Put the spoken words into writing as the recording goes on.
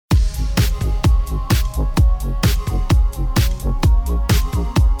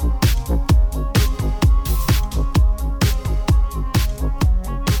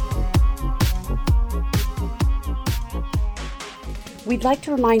we'd like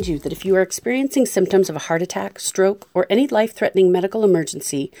to remind you that if you are experiencing symptoms of a heart attack, stroke, or any life-threatening medical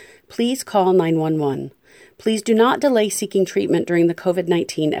emergency, please call 911. Please do not delay seeking treatment during the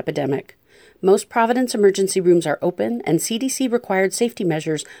COVID-19 epidemic. Most Providence emergency rooms are open, and CDC-required safety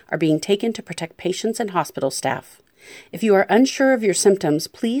measures are being taken to protect patients and hospital staff. If you are unsure of your symptoms,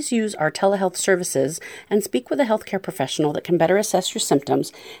 please use our telehealth services and speak with a healthcare professional that can better assess your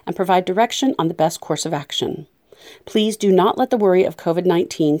symptoms and provide direction on the best course of action. Please do not let the worry of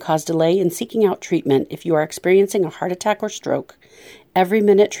COVID-19 cause delay in seeking out treatment if you are experiencing a heart attack or stroke. Every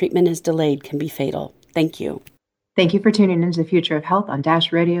minute treatment is delayed can be fatal. Thank you. Thank you for tuning into the Future of Health on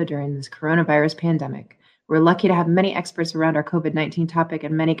Dash Radio during this coronavirus pandemic. We're lucky to have many experts around our COVID-19 topic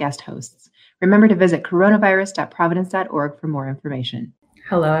and many guest hosts. Remember to visit coronavirus.providence.org for more information.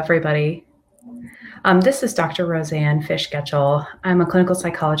 Hello, everybody. This is Dr. Roseanne Fish-Getchell. I'm a clinical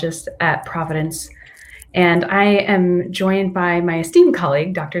psychologist at Providence, and I am joined by my esteemed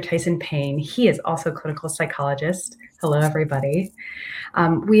colleague, Dr. Tyson Payne. He is also a clinical psychologist. Hello, everybody.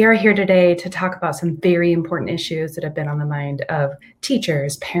 We are here today to talk about some very important issues that have been on the mind of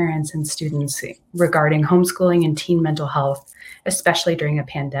teachers, parents, and students regarding homeschooling and teen mental health, especially during a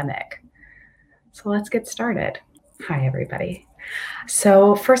pandemic. So let's get started. Hi, everybody.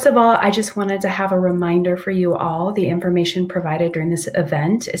 So first of all, I just wanted to have a reminder for you all. The information provided during this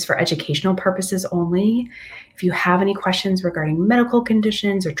event is for educational purposes only. If you have any questions regarding medical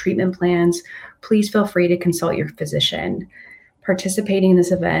conditions or treatment plans, please feel free to consult your physician. Participating in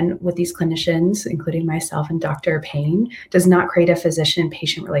this event with these clinicians, including myself and Dr. Payne, does not create a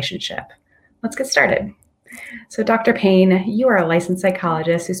physician-patient relationship. Let's get started. So Dr. Payne, you are a licensed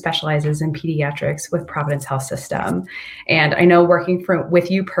psychologist who specializes in pediatrics with Providence Health System. And I know working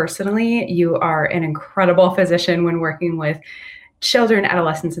with you personally, you are an incredible physician when working with children,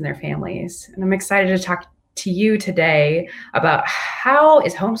 adolescents, and their families. And I'm excited to talk to you today about how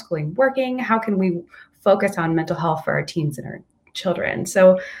is homeschooling working? How can we focus on mental health for our teens and our children?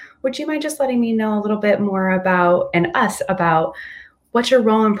 So would you mind just letting me know a little bit more about what's your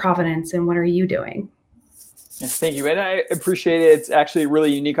role in Providence and what are you doing? Yes, thank you. And I appreciate it. It's actually a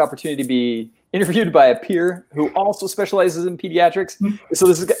really unique opportunity to be interviewed by a peer who also specializes in pediatrics. Mm-hmm.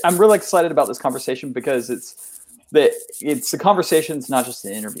 So I'm really excited about this conversation because it's a conversation, it's not just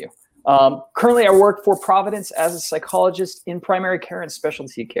an interview. Currently, I work for Providence as a psychologist in primary care and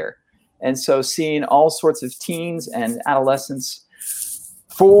specialty care. And so seeing all sorts of teens and adolescents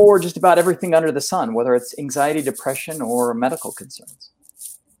for just about everything under the sun, whether it's anxiety, depression, or medical concerns.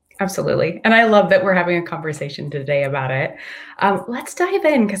 Absolutely. And I love that we're having a conversation today about it. Let's dive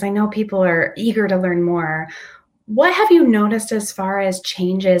in because I know people are eager to learn more. What have you noticed as far as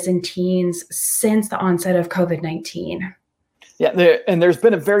changes in teens since the onset of COVID-19? Yeah, there's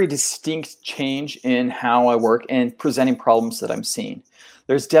been a very distinct change in how I work and presenting problems that I'm seeing.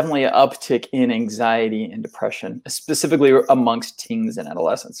 There's definitely an uptick in anxiety and depression, specifically amongst teens and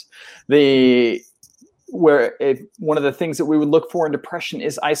adolescents. One of the things that we would look for in depression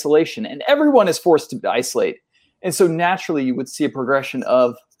is isolation, and everyone is forced to isolate. And so naturally you would see a progression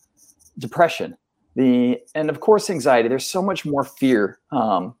of depression, and of course anxiety. There's so much more fear.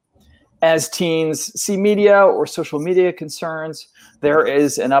 As teens see media or social media concerns, there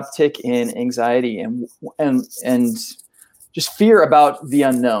is an uptick in anxiety and just fear about the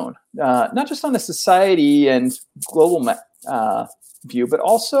unknown, not just on a society and global view, but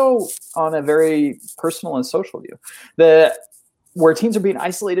also on a very personal and social view. Where teens are being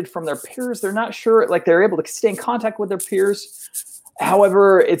isolated from their peers, they're not sure, like they're able to stay in contact with their peers.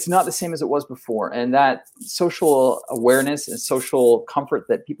 However, it's not the same as it was before. And that social awareness and social comfort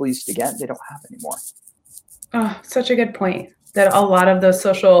that people used to get, they don't have anymore. Oh, such a good point. That a lot of those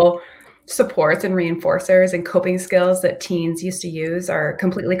social supports and reinforcers and coping skills that teens used to use are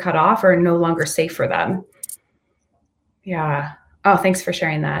completely cut off or no longer safe for them. Yeah. Oh, thanks for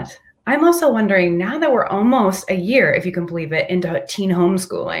sharing that. I'm also wondering, now that we're almost a year, if you can believe it, into teen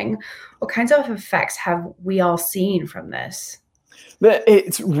homeschooling, what kinds of effects have we all seen from this?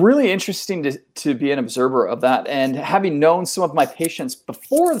 It's really interesting to be an observer of that. And having known some of my patients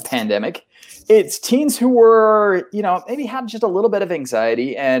before the pandemic, it's teens who were, maybe had just a little bit of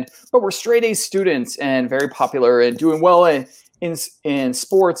anxiety, but were straight A students and very popular and doing well in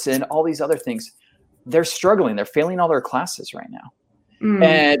sports and all these other things. They're struggling. They're failing all their classes right now.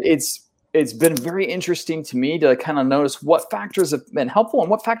 And it's been very interesting to me to kind of notice what factors have been helpful and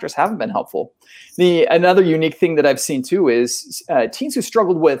what factors haven't been helpful. Another unique thing that I've seen too is teens who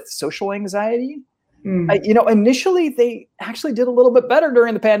struggled with social anxiety. Initially they actually did a little bit better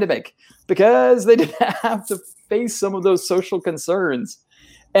during the pandemic because they didn't have to face some of those social concerns.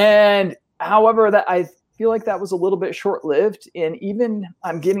 And however, that I feel like that was a little bit short-lived. And even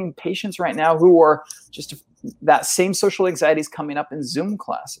I'm getting patients right now who are just that same social anxiety is coming up in Zoom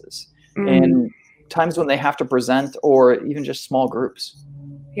classes and times when they have to present or even just small groups.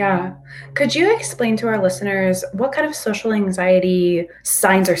 Yeah. Could you explain to our listeners what kind of social anxiety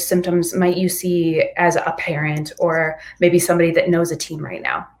signs or symptoms might you see as a parent or maybe somebody that knows a teen right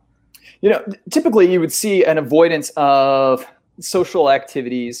now? Typically you would see an avoidance of social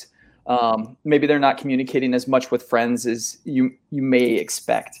activities. Maybe they're not communicating as much with friends as you may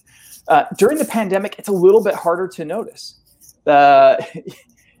expect. During the pandemic, it's a little bit harder to notice.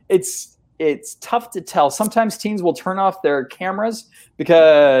 It's tough to tell. Sometimes teens will turn off their cameras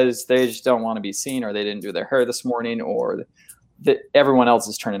because they just don't want to be seen, or they didn't do their hair this morning, or that everyone else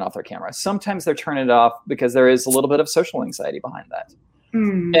is turning off their camera. Sometimes they're turning it off because there is a little bit of social anxiety behind that.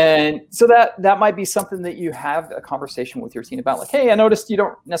 And so that might be something that you have a conversation with your teen about, like, hey, I noticed you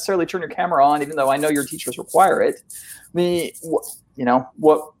don't necessarily turn your camera on, even though I know your teachers require it. What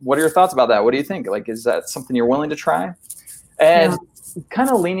are your thoughts about that? What do you think? Like, is that something you're willing to try? And kind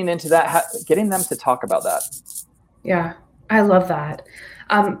of leaning into that, getting them to talk about that. Yeah, I love that.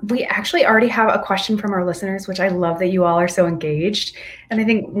 We actually already have a question from our listeners, which I love that you all are so engaged. And I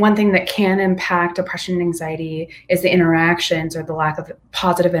think one thing that can impact depression and anxiety is the interactions or the lack of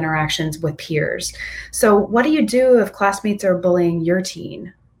positive interactions with peers. So what do you do if classmates are bullying your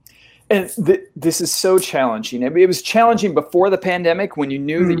teen? And this is so challenging. It was challenging before the pandemic when you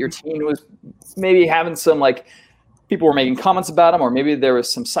knew that your teen was maybe having some, people were making comments about them, or maybe there was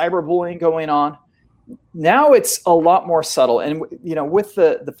some cyberbullying going on. Now it's a lot more subtle. And, with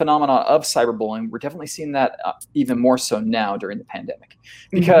the phenomenon of cyberbullying, we're definitely seeing that even more so now during the pandemic,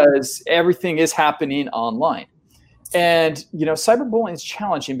 because everything is happening online. And, cyberbullying is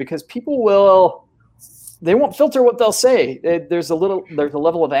challenging because people they won't filter what they'll say. There's a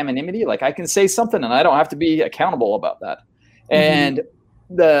level of anonymity. Like, I can say something and I don't have to be accountable about that. And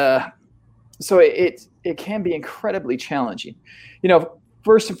so it can be incredibly challenging.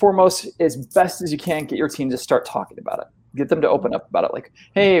 First and foremost, as best as you can, get your teen to start talking about it. Get them to open up about it. Like,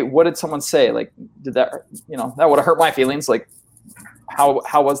 hey, what did someone say? Like, did that, that would have hurt my feelings. Like, how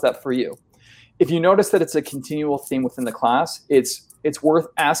was that for you? If you notice that it's a continual theme within the class, it's worth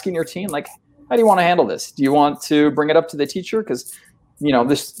asking your teen, like, how do you want to handle this? Do you want to bring it up to the teacher? Because,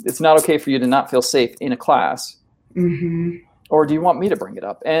 it's not okay for you to not feel safe in a class. Or do you want me to bring it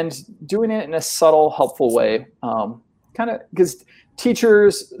up? And doing it in a subtle, helpful way, because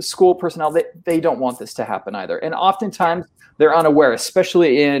teachers, school personnel, they don't want this to happen either. And oftentimes they're unaware,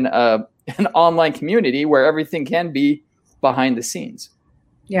 especially in an online community where everything can be behind the scenes.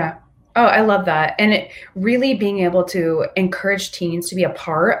 Yeah. Oh, I love that. And really being able to encourage teens to be a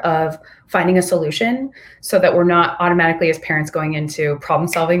part of finding a solution so that we're not automatically as parents going into problem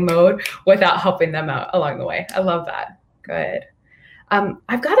solving mode without helping them out along the way. I love that. Good.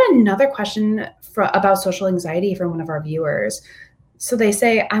 I've got another question about social anxiety from one of our viewers. So they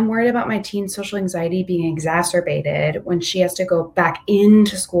say, I'm worried about my teen's social anxiety being exacerbated when she has to go back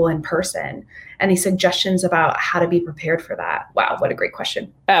into school in person. Any suggestions about how to be prepared for that? Wow, what a great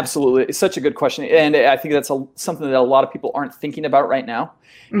question. Absolutely. It's such a good question. And I think that's something that a lot of people aren't thinking about right now.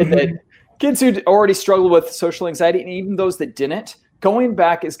 And that kids who already struggle with social anxiety, and even those that didn't, going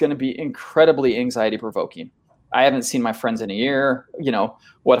back is going to be incredibly anxiety provoking. I haven't seen my friends in a year.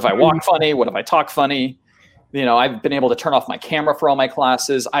 What if I walk funny? What if I talk funny? I've been able to turn off my camera for all my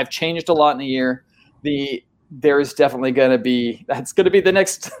classes. I've changed a lot in a year. There's definitely that's going to be the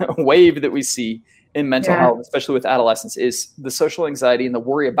next wave that we see in mental health, especially with adolescents, is the social anxiety and the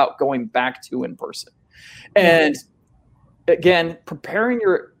worry about going back to in person. And again, preparing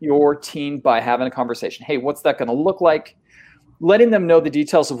your teen by having a conversation. Hey, what's that going to look like? Letting them know the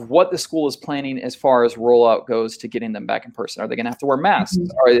details of what the school is planning as far as rollout goes to getting them back in person. Are they going to have to wear masks?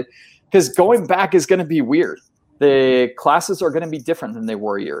 Because going back is going to be weird. The classes are going to be different than they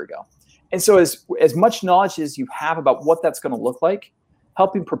were a year ago. And so as much knowledge as you have about what that's going to look like,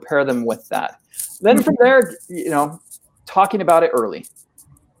 helping prepare them with that. Then from there, talking about it early.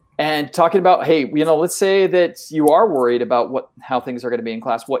 And talking about, hey, let's say that you are worried about how things are going to be in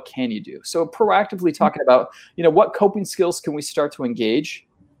class. What can you do? So proactively talking about, what coping skills can we start to engage?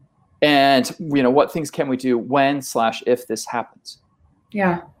 And, what things can we do when/if this happens?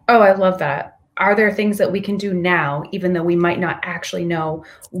 Yeah. Oh, I love that. Are there things that we can do now, even though we might not actually know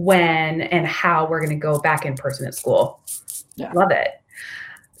when and how we're going to go back in person at school? Yeah. Love it.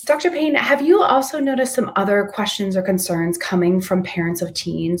 Dr. Payne, have you also noticed some other questions or concerns coming from parents of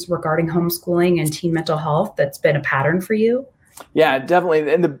teens regarding homeschooling and teen mental health that's been a pattern for you? Yeah,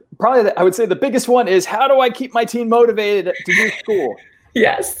 definitely. And I would say the biggest one is, how do I keep my teen motivated to do school?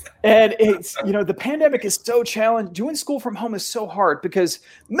 Yes. And it's, the pandemic is so challenging. Doing school from home is so hard because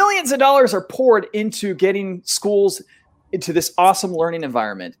millions of dollars are poured into getting schools into this awesome learning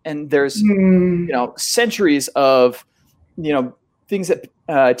environment. And there's, centuries of, things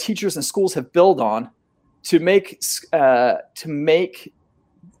that teachers and schools have built on to make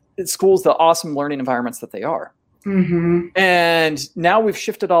schools the awesome learning environments that they are. Mm-hmm. And now we've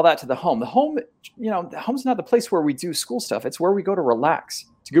shifted all that to the home. The home, the home's not the place where we do school stuff. It's where we go to relax,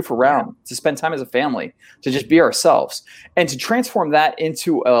 to goof around, to spend time as a family, to just be ourselves. And to transform that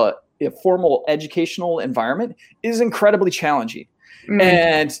into a formal educational environment is incredibly challenging. Mm.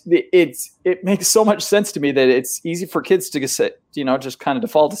 And it makes so much sense to me that it's easy for kids to just kind of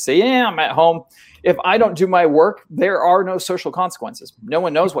default to say, yeah, I'm at home. If I don't do my work, there are no social consequences. No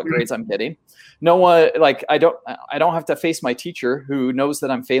one knows what grades I'm getting. No one, I don't have to face my teacher who knows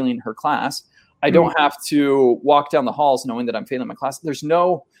that I'm failing her class. I don't have to walk down the halls knowing that I'm failing my class. There's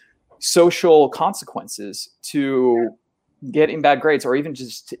no social consequences to getting bad grades or even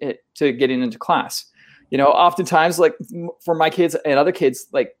just to getting into class. Oftentimes, for my kids and other kids,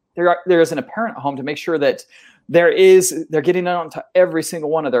 there isn't a parent at home to make sure that they're getting onto every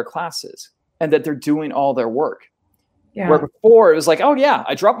single one of their classes and that they're doing all their work. Yeah. Where before it was like, oh yeah,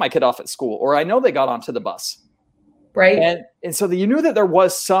 I dropped my kid off at school, or I know they got onto the bus. Right. And so you knew that there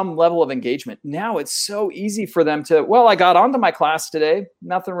was some level of engagement. Now it's so easy for them to, well, I got onto my class today.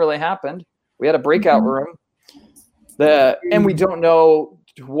 Nothing really happened. We had a breakout room. And we don't know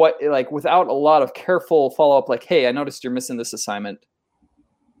what, without a lot of careful follow-up, hey, I noticed you're missing this assignment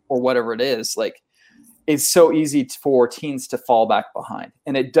or whatever it is. It's so easy for teens to fall back behind.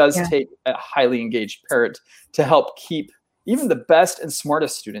 And it does take a highly engaged parent to help keep even the best and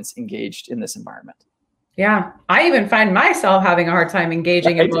smartest students engaged in this environment. Yeah. I even find myself having a hard time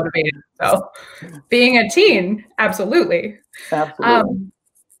engaging and motivating. So being a teen, absolutely.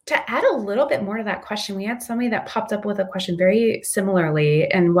 To add a little bit more to that question, we had somebody that popped up with a question very similarly.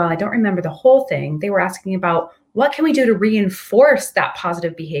 And while I don't remember the whole thing, they were asking about what can we do to reinforce that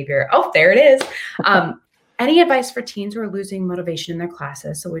positive behavior? Oh, there it is. Any advice for teens who are losing motivation in their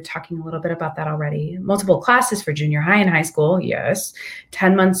classes? So we're talking a little bit about that already. Multiple classes for junior high and high school. Yes.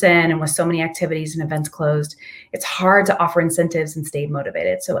 10 months in and with so many activities and events closed, it's hard to offer incentives and stay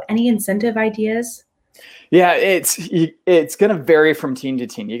motivated. So any incentive ideas? Yeah, it's going to vary from teen to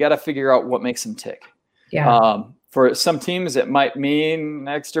teen. You got to figure out what makes them tick. Yeah. For some teams, it might mean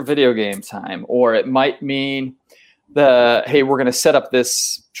extra video game time, or it might mean hey, we're going to set up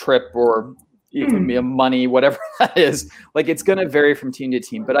this trip, or it could be a money, whatever that is. It's going to vary from teen to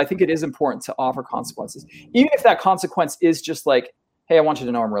teen, but I think it is important to offer consequences, even if that consequence is just hey, I want you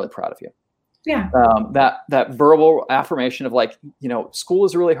to know I'm really proud of you. Yeah. That verbal affirmation of school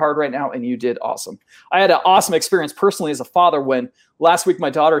is really hard right now and you did awesome. I had an awesome experience personally as a father when last week my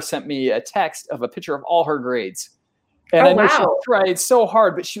daughter sent me a text of a picture of all her grades. And I know she tried so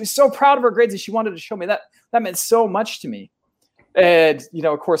hard, but she was so proud of her grades and she wanted to show me that. That meant so much to me. And,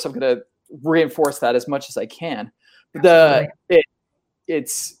 of course I'm going to reinforce that as much as I can.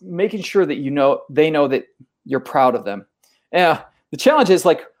 It's making sure that, they know that you're proud of them. Yeah. The challenge is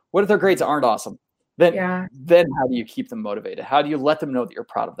what if their grades aren't awesome? Then how do you keep them motivated? How do you let them know that you're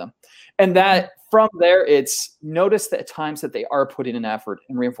proud of them? And that from there, it's notice the times that they are putting in effort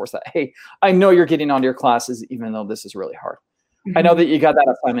and reinforce that. Hey, I know you're getting onto your classes, even though this is really hard. Mm-hmm. I know that you got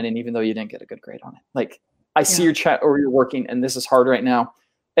that assignment in, even though you didn't get a good grade on it. I see your chat or you're working and this is hard right now.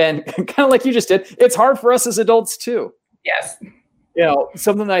 And kind of like you just did, it's hard for us as adults too. Yes.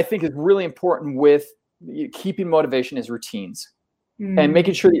 Something that I think is really important with keeping motivation is routines. And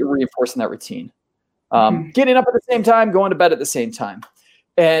making sure that you're reinforcing that routine. Getting up at the same time, going to bed at the same time.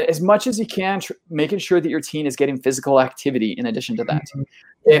 And as much as you can, making sure that your teen is getting physical activity in addition to that.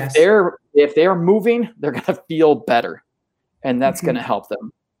 Yes. If they are moving, they're going to feel better. And that's going to help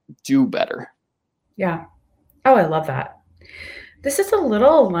them do better. Yeah. Oh, I love that. This is a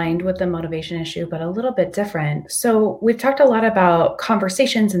little aligned with the motivation issue, but a little bit different. So we've talked a lot about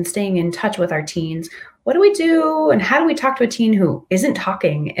conversations and staying in touch with our teens. What do we do and how do we talk to a teen who isn't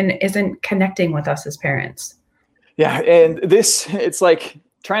talking and isn't connecting with us as parents? Yeah. And it's like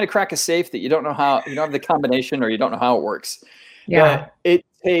trying to crack a safe that you don't know how, you don't have the combination or you don't know how it works. Yeah. It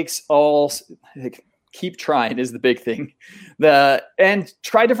takes keep trying is the big thing. And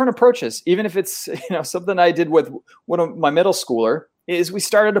try different approaches. Even if it's, something I did with one of my middle schooler is we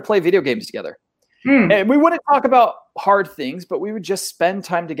started to play video games together. And we wouldn't talk about hard things, but we would just spend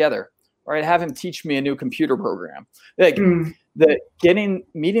time together. Or I'd have him teach me a new computer program.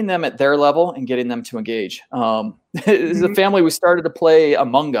 Meeting them at their level and getting them to engage. As a family, we started to play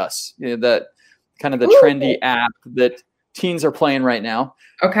Among Us, that kind of the trendy app that teens are playing right now.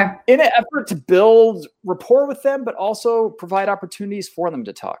 Okay. In an effort to build rapport with them, but also provide opportunities for them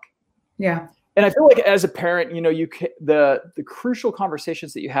to talk. Yeah. And I feel like as a parent, the crucial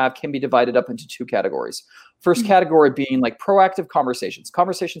conversations that you have can be divided up into two categories. First category being like proactive conversations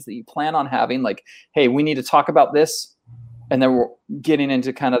that you plan on having, like, hey, we need to talk about this. And then we're getting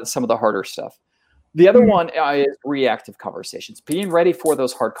into kind of some of the harder stuff. The other one is reactive conversations, being ready for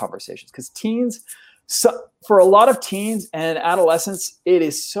those hard conversations. Because for a lot of teens and adolescents, it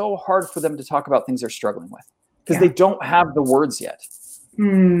is so hard for them to talk about things they're struggling with because they don't have the words yet.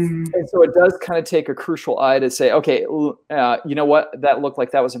 And so it does kind of take a crucial eye to say, okay, you know what? That looked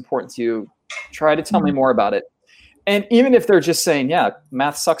like that was important to you. Try to tell me more about it. And even if they're just saying, yeah,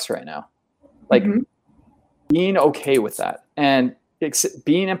 math sucks right now, like being okay with that and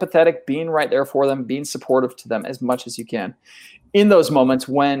being empathetic, being right there for them, being supportive to them as much as you can in those moments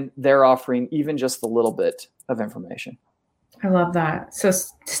when they're offering even just a little bit of information. I love that. So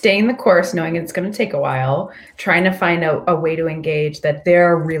staying the course, knowing it's going to take a while, trying to find a way to engage that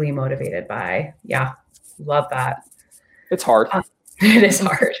they're really motivated by. Yeah. Love that. It's hard. It is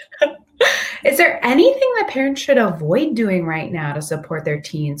hard. Is there anything that parents should avoid doing right now to support their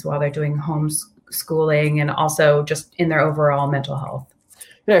teens while they're doing homeschooling and also just in their overall mental health?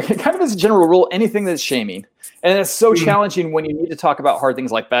 Yeah, kind of as a general rule, anything that's shaming. And it's so challenging when you need to talk about hard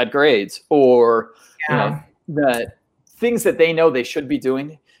things like bad grades or that things that they know they should be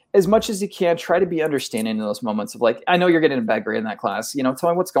doing. As much as you can, try to be understanding in those moments of like, I know you're getting a bad grade in that class. Tell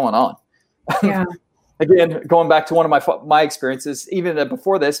me what's going on. Yeah. Again, going back to one of my experiences, even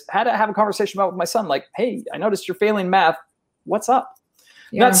before this, had to have a conversation about with my son, like, hey, I noticed you're failing math. What's up?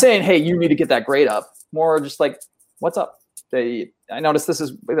 Yeah. Not saying, hey, you need to get that grade up. More just like, what's up? I noticed this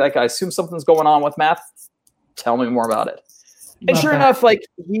is like, I assume something's going on with math. Tell me more about it. And sure enough, like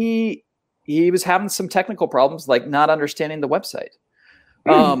he was having some technical problems, like not understanding the website.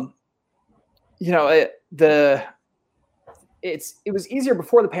 It was easier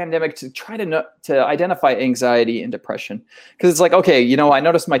before the pandemic to try to identify anxiety and depression because it's like, okay, I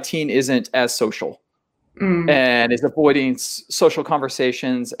noticed my teen isn't as social and is avoiding social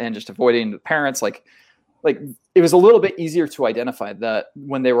conversations and just avoiding parents. Like it was a little bit easier to identify that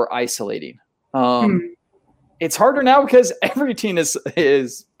when they were isolating. It's harder now because every teen is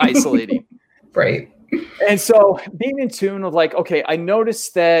isolating. Right. And so being in tune with like, okay, I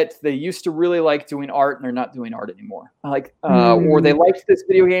noticed that they used to really like doing art and they're not doing art anymore. Like, or they liked this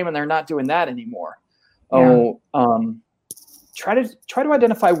video game and they're not doing that anymore. Yeah. Try to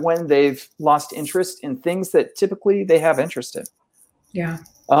identify when they've lost interest in things that typically they have interest in. Yeah.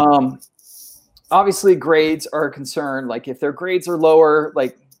 Obviously grades are a concern. Like if their grades are lower,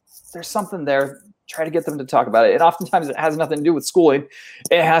 like there's something there, try to get them to talk about it. And oftentimes it has nothing to do with schooling.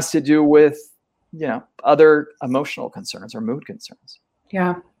 It has to do with, other emotional concerns or mood concerns.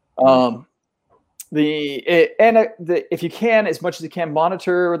 Yeah. If you can, as much as you can,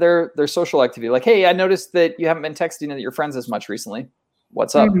 monitor their social activity. Like, hey, I noticed that you haven't been texting your friends as much recently.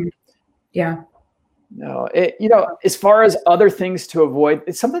 What's up? Yeah. No, as far as other things to avoid,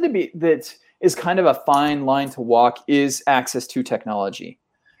 it's something that is kind of a fine line to walk is access to technology.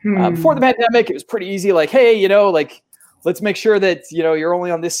 Before the pandemic, it was pretty easy. Like, hey, let's make sure that, you're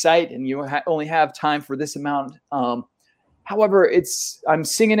only on this site and you only have time for this amount. However, I'm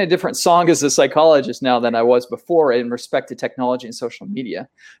singing a different song as a psychologist now than I was before in respect to technology and social media,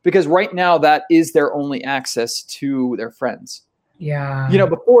 because right now that is their only access to their friends. Yeah.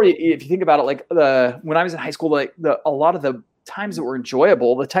 Before, if you think about it, like when I was in high school, like a lot of the times that were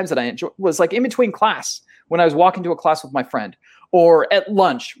enjoyable, the times that I enjoyed was like in between class when I was walking to a class with my friend, or at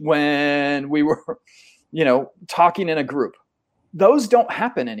lunch when we were, talking in a group. Those don't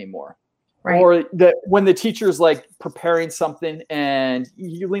happen anymore. Right. Or when the teacher's like preparing something and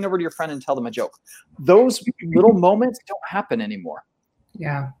you lean over to your friend and tell them a joke. Those little moments don't happen anymore.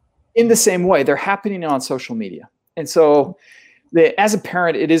 Yeah. In the same way, they're happening on social media. And so as a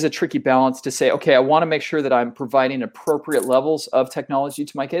parent, it is a tricky balance to say, okay, I want to make sure that I'm providing appropriate levels of technology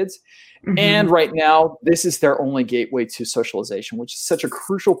to my kids. And right now, this is their only gateway to socialization, which is such a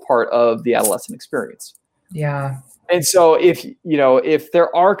crucial part of the adolescent experience. Yeah. And so if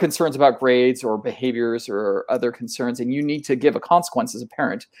there are concerns about grades or behaviors or other concerns, and you need to give a consequence as a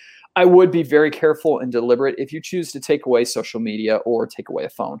parent, I would be very careful and deliberate if you choose to take away social media or take away a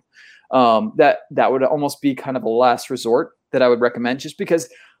phone. That would almost be kind of a last resort that I would recommend, just because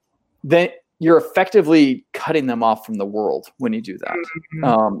then you're effectively cutting them off from the world when you do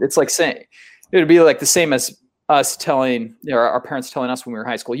that. It's like saying, it would be like the same as us telling, our parents telling us when we were in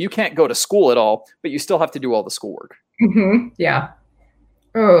high school, you can't go to school at all, but you still have to do all the schoolwork. Yeah.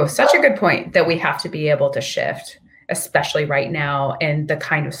 Oh, such a good point that we have to be able to shift, especially right now, and the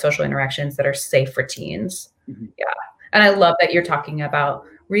kind of social interactions that are safe for teens. Mm-hmm. Yeah. And I love that you're talking about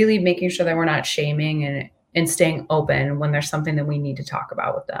really making sure that we're not shaming and staying open when there's something that we need to talk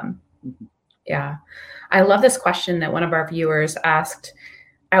about with them. Mm-hmm. Yeah. I love this question that one of our viewers asked.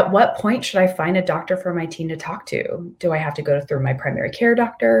 At what point should I find a doctor for my teen to talk to? Do I have to go through my primary care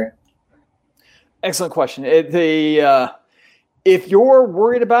doctor? Excellent question. If you're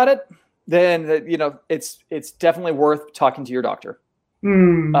worried about it, then it's definitely worth talking to your doctor.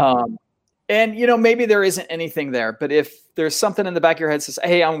 And maybe there isn't anything there, but if there's something in the back of your head that says,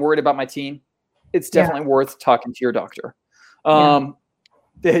 "Hey, I'm worried about my teen," it's definitely worth talking to your doctor.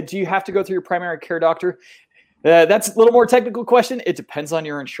 Do you have to go through your primary care doctor? That's a little more technical question. It depends on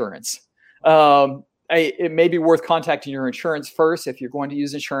your insurance. It may be worth contacting your insurance first if you're going to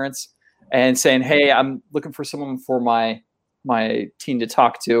use insurance and saying, "Hey, I'm looking for someone for my teen to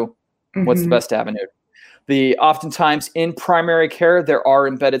talk to. What's the best avenue?" Oftentimes in primary care, there are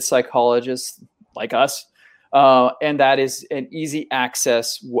embedded psychologists like us, and that is an easy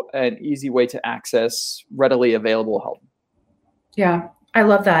way to access readily available help. Yeah, I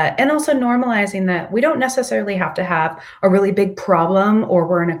love that. And also normalizing that we don't necessarily have to have a really big problem or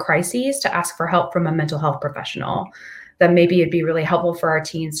we're in a crisis to ask for help from a mental health professional. That maybe it'd be really helpful for our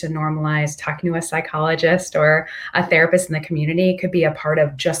teens to normalize talking to a psychologist or a therapist in the community. It could be a part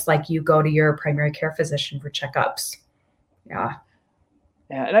of just like you go to your primary care physician for checkups. Yeah.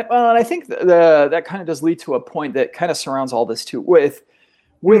 Yeah, and I think that kind of does lead to a point that kind of surrounds all this too. With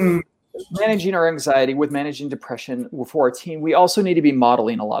managing our anxiety, with managing depression for our teen, we also need to be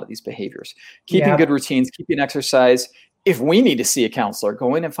modeling a lot of these behaviors, keeping good routines, keeping exercise. If we need to see a counselor,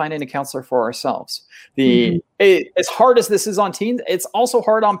 go in and finding a counselor for ourselves. As hard as this is on teens, it's also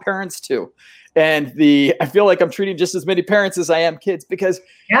hard on parents too. And I feel like I'm treating just as many parents as I am kids, because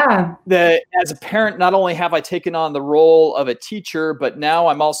as a parent, not only have I taken on the role of a teacher, but now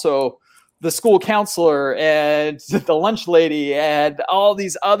I'm also the school counselor and the lunch lady and all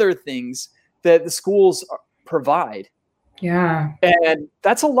these other things that the schools provide. Yeah. And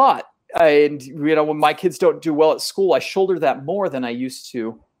that's a lot. And, when my kids don't do well at school, I shoulder that more than I used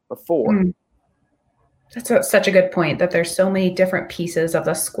to before. That's such a good point, that there's so many different pieces of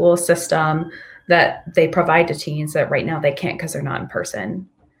the school system that they provide to teens that right now they can't because they're not in person.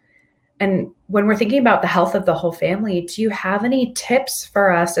 And when we're thinking about the health of the whole family, do you have any tips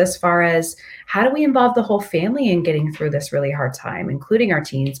for us as far as how do we involve the whole family in getting through this really hard time, including our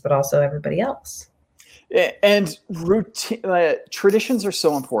teens, but also everybody else? And traditions are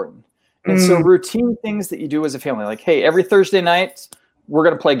so important. And so routine things that you do as a family, like, hey, every Thursday night, we're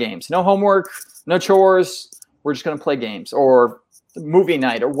going to play games. No homework, no chores. We're just going to play games, or movie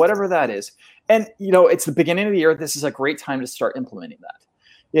night, or whatever that is. And, it's the beginning of the year. This is a great time to start implementing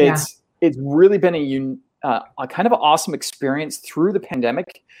that. It's really been a kind of an awesome experience through the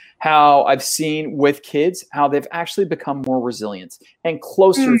pandemic, how I've seen with kids, how they've actually become more resilient and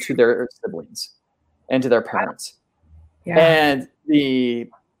closer to their siblings and to their parents. And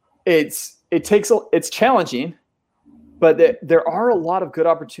it's challenging, but there are a lot of good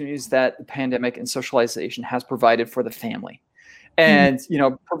opportunities that the pandemic and socialization has provided for the family. And,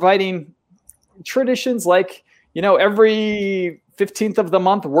 providing traditions like, every 15th of the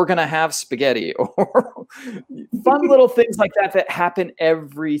month, we're going to have spaghetti, or fun little things like that happen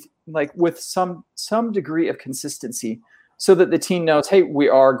with some degree of consistency, so that the teen knows, hey, we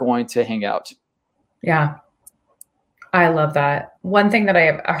are going to hang out. Yeah. I love that. One thing that I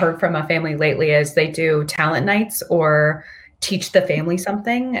have heard from a family lately is they do talent nights or teach the family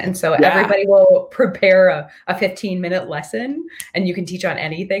something. And so everybody will prepare a 15-minute lesson, and you can teach on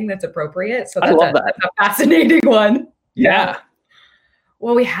anything that's appropriate. So that's a fascinating one. Yeah.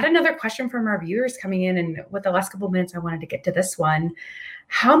 Well, we had another question from our viewers coming in, and with the last couple of minutes, I wanted to get to this one.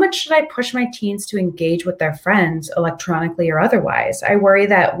 How much should I push my teens to engage with their friends electronically or otherwise? I worry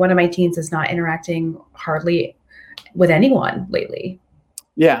that one of my teens is not interacting hardly with anyone lately.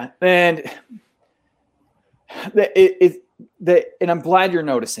 Yeah. And and I'm glad you're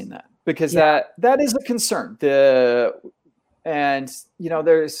noticing that, because that is a concern.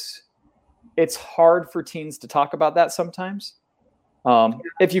 It's hard for teens to talk about that sometimes.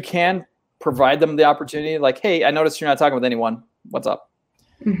 If you can provide them the opportunity, like, hey, I noticed you're not talking with anyone. What's up?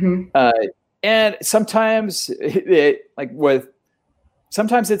 And sometimes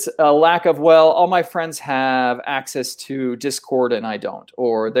sometimes it's a lack of, well, all my friends have access to Discord and I don't,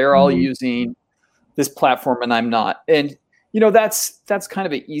 or they're all using this platform and I'm not. And, that's kind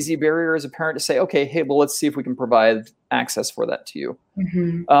of an easy barrier as a parent to say, okay, hey, well, let's see if we can provide access for that to you.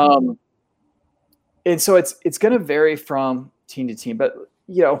 And so it's going to vary from teen to teen, but,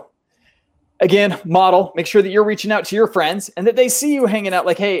 again, model, make sure that you're reaching out to your friends and that they see you hanging out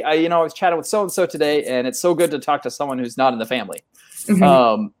like, hey, I was chatting with so-and-so today, and it's so good to talk to someone who's not in the family.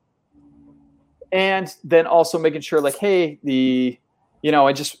 Mm-hmm. And then also making sure like, hey,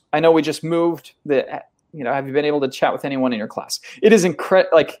 I know we just moved. Have you been able to chat with anyone in your class? It is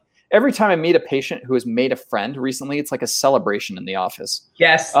incredible. Like every time I meet a patient who has made a friend recently, it's like a celebration in the office.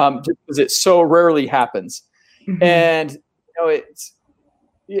 Yes. Just because it so rarely happens. Mm-hmm. And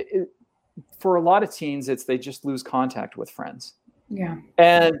for a lot of teens, they just lose contact with friends. Yeah.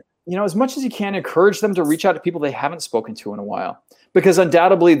 And, as much as you can, encourage them to reach out to people they haven't spoken to in a while, because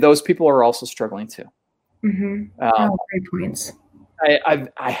undoubtedly those people are also struggling too. Mm-hmm. Great points.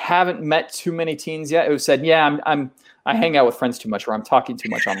 I haven't met too many teens yet who said, yeah, I hang out with friends too much, or I'm talking too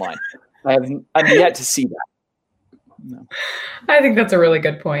much online. I'm yet to see that. No. I think that's a really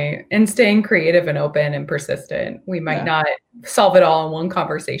good point. And staying creative and open and persistent. We might not solve it all in one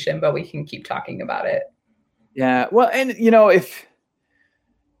conversation, but we can keep talking about it. Yeah. Well, and if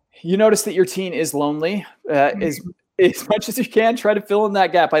you notice that your teen is lonely, as much as you can, try to fill in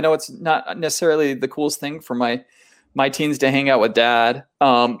that gap. I know it's not necessarily the coolest thing for my teens to hang out with dad.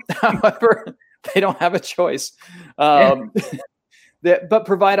 However, they don't have a choice. But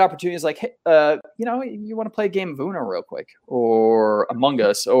provide opportunities like, hey, you want to play a game of Uno real quick, or Among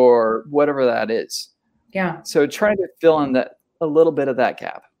Us, or whatever that is. Yeah. So try to fill in a little bit of that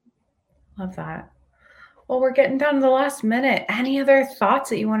gap. Love that. Well, we're getting down to the last minute. Any other thoughts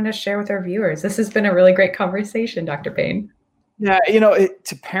that you wanted to share with our viewers? This has been a really great conversation, Dr. Payne. Yeah.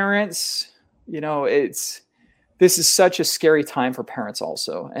 To parents, this is such a scary time for parents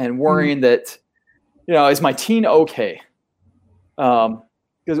also, and worrying that, is my teen okay? Because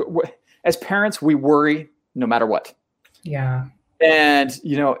as parents, we worry no matter what. Yeah. And,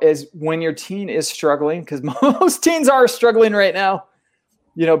 as when your teen is struggling, because most teens are struggling right now,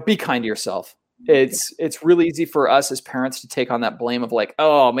 be kind to yourself. It's really easy for us as parents to take on that blame of like,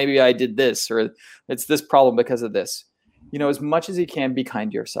 oh, maybe I did this, or it's this problem because of this. As much as you can, be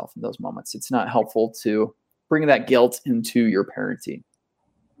kind to yourself in those moments. It's not helpful to bring that guilt into your parenting.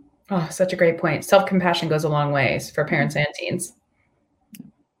 Oh, such a great point. Self-compassion goes a long ways for parents and teens.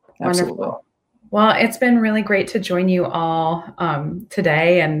 Absolutely. Wonderful. Well, it's been really great to join you all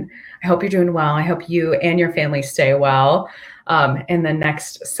today, and I hope you're doing well. I hope you and your family stay well in the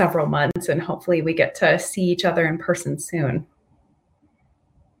next several months, and hopefully we get to see each other in person soon.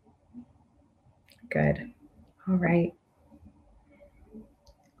 Good. All right.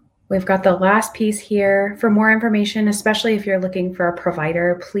 We've got the last piece here. For more information, especially if you're looking for a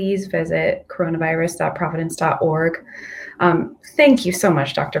provider, please visit coronavirus.providence.org. Thank you so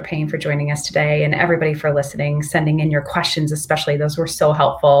much, Dr. Payne, for joining us today, and everybody for listening, sending in your questions, especially. Those were so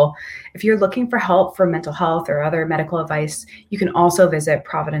helpful. If you're looking for help for mental health or other medical advice, you can also visit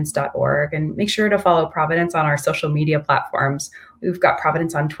providence.org, and make sure to follow Providence on our social media platforms. We've got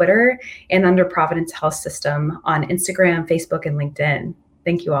Providence on Twitter and under Providence Health System on Instagram, Facebook, and LinkedIn.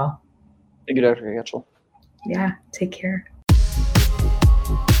 Thank you all. Thank you, Dr. Getchell. Yeah, take care.